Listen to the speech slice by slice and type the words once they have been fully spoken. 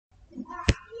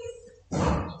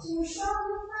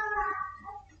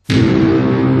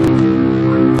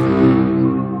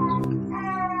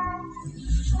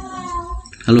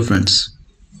Hello friends,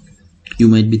 you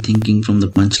might be thinking from the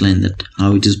punchline that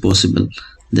how it is possible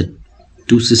that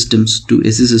two AC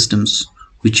systems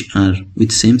which are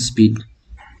with same speed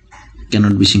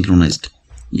cannot be synchronized.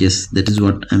 Yes, that is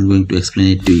what I am going to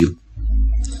explain it to you.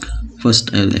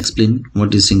 First, I will explain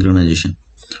what is synchronization.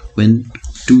 When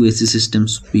two AC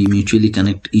systems we mutually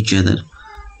connect each other,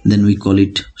 then we call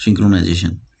it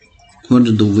synchronization. What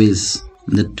are the ways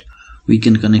that we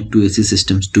can connect two AC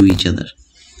systems to each other?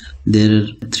 There are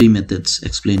three methods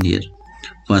explained here.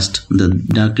 First, the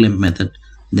dark lamp method,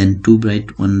 then two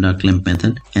bright one dark lamp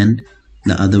method, and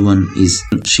the other one is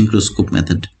synchronized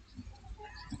method.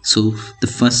 So the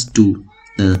first two,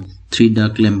 the three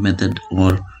dark lamp method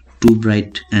or two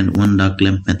bright and one dark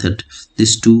lamp method,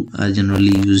 these two are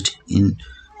generally used in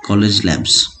college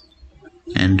labs,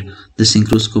 and the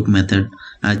synchronized method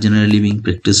are generally being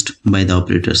practiced by the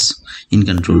operators in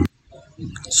control.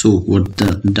 So what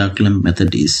the dark lamp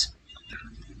method is?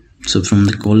 So from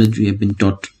the college we have been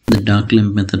taught the dark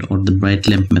lamp method or the bright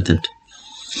lamp method.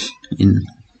 In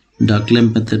dark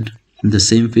lamp method, the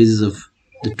same phases of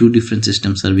the two different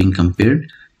systems are being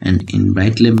compared, and in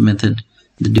bright lamp method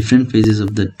the different phases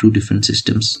of the two different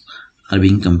systems are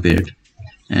being compared,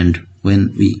 and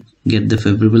when we get the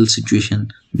favorable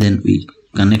situation, then we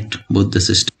connect both the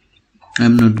systems. I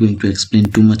am not going to explain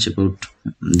too much about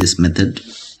this method,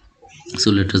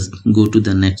 so let us go to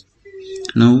the next.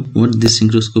 Now, what this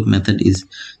synchronized method is?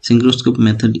 Synchronized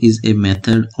method is a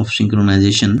method of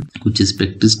synchronization which is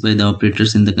practiced by the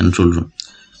operators in the control room.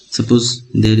 Suppose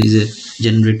there is a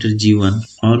generator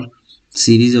G1 or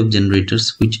series of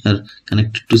generators which are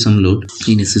connected to some load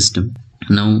in a system.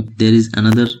 Now there is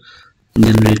another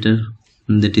generator,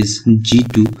 that is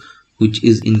G2, which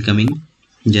is incoming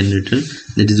generator,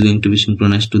 that is going to be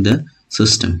synchronized to the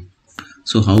system.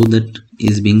 So how that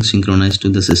is being synchronized to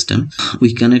the system?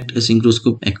 We connect a synchronized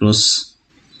across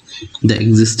the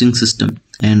existing system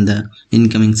and the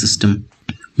incoming system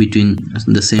between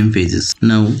the same phases.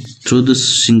 Now through the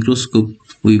synchronized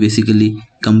we basically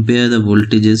compare the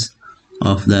voltages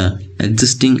of the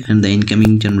existing and the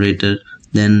incoming generator,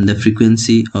 then the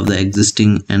frequency of the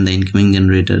existing and the incoming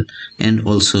generator, and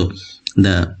also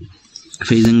the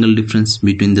phase angle difference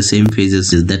between the same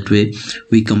phases. That way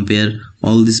we compare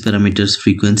all these parameters,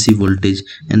 frequency, voltage,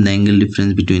 and the angle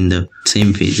difference between the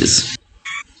same phases.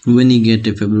 When you get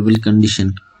a favorable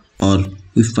condition or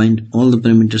we find all the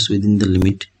parameters within the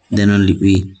limit, then only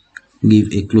we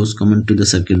give a close command to the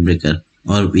circuit breaker,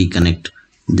 or we connect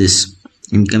this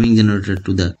incoming generator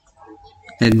to the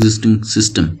existing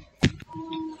system.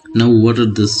 Now what are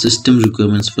the system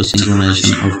requirements for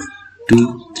synchronization of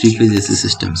two three-phase AC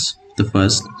systems? The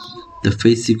first, the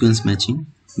phase sequence matching,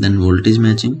 then voltage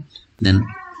matching, then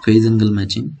phase angle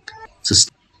matching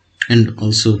system, and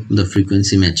also the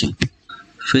frequency matching.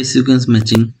 Phase sequence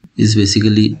matching is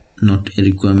basically not a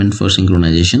requirement for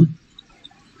synchronization.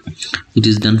 It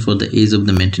is done for the age of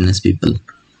the maintenance people.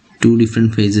 Two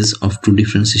different phases of two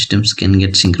different systems can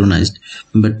get synchronized,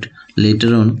 but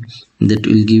later on that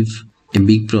will give a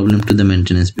big problem to the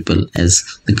maintenance people, as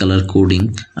the color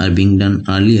coding are being done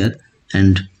earlier,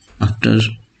 and after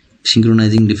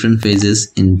synchronizing different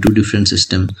phases in two different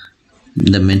systems,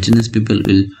 the maintenance people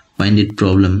will find it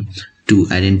problem to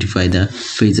identify the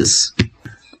phases.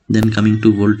 Then coming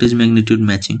to voltage magnitude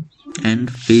matching and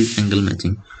phase angle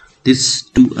matching, these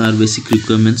two are basic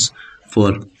requirements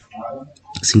for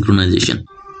synchronization.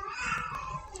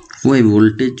 Why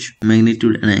voltage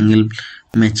magnitude and angle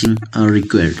matching are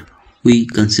required? We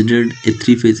considered a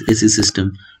three-phase AC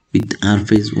system with R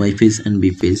phase, Y phase, and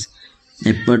B phase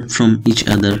apart from each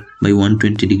other by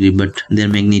 120 degree, but their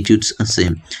magnitudes are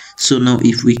same. So now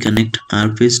if we connect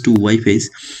R phase to Y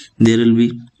phase, there will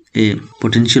be a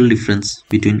potential difference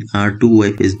between R to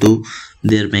Y phase, though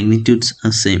their magnitudes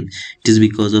are same. It is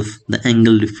because of the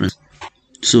angle difference.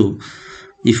 So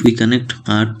if we connect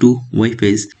R to Y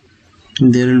phase,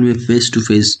 there will be a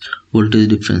phase-to-phase voltage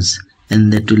difference,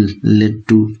 and that will lead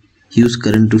to huge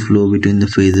current to flow between the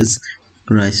phases,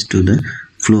 rise to the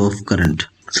flow of current.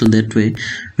 So that way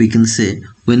we can say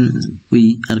when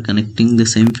we are connecting the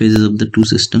same phases of the two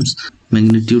systems,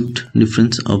 magnitude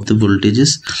difference of the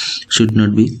voltages should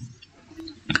not be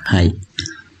high,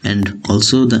 and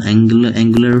also the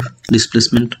angular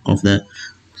displacement of the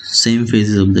same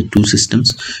phases of the two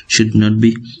systems should not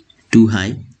be too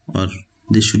high, or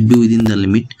they should be within the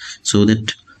limit, so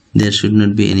that there should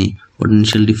not be any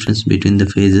potential difference between the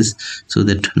phases, so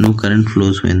that no current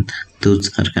flows when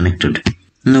those are connected.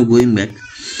 Now going back,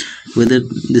 whether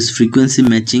this frequency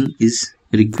matching is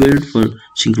required for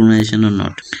synchronization or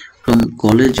not. From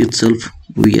college itself,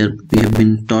 we have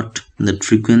been taught that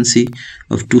frequency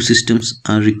of two systems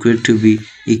are required to be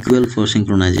equal for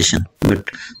synchronization, but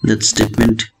that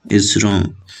statement is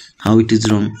wrong. How it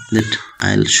is wrong, that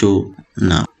I'll show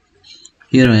now.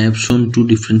 Here I have shown two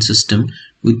different systems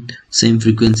with same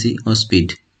frequency or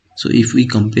speed. So if we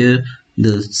compare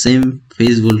the same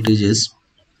phase voltages,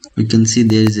 we can see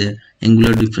there is a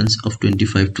angular difference of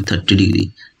 25 to 30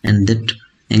 degree, and that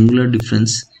angular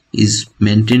difference is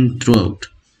maintained throughout.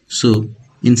 So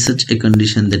in such a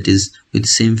condition, that is with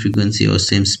same frequency or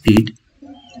same speed,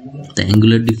 the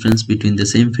angular difference between the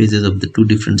same phases of the two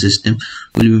different systems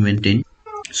will be maintained.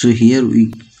 So here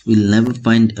we will never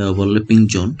find a overlapping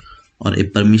zone or a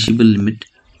permissible limit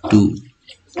to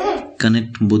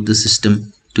connect both the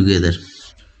system together.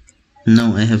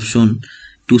 Now I have shown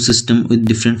two systems with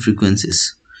different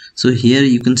frequencies. So here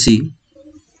you can see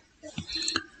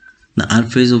the R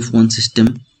phase of one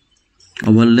system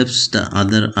overlaps the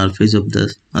other R phase of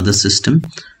the other system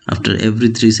after every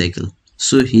 3 cycles.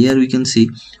 So here we can see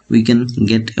we can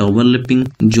get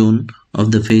overlapping zone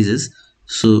of the phases.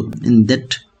 So in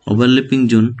that overlapping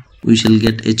zone, we shall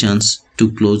get a chance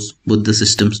to close both the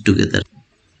systems together.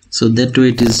 So that way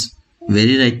it is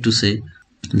very right to say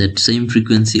that same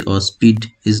frequency or speed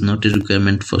is not a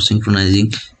requirement for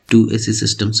synchronizing two AC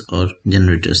systems or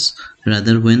generators.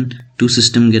 Rather, when two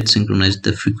systems get synchronized,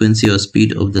 the frequency or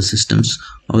speed of the systems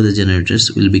or the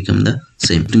generators will become the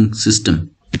same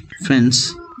system.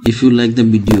 Friends, if you like the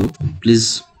video,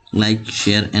 please like,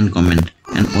 share and comment,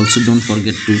 and also don't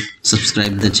forget to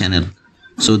subscribe the channel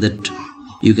so that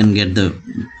you can get the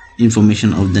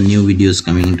information of the new videos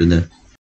coming into the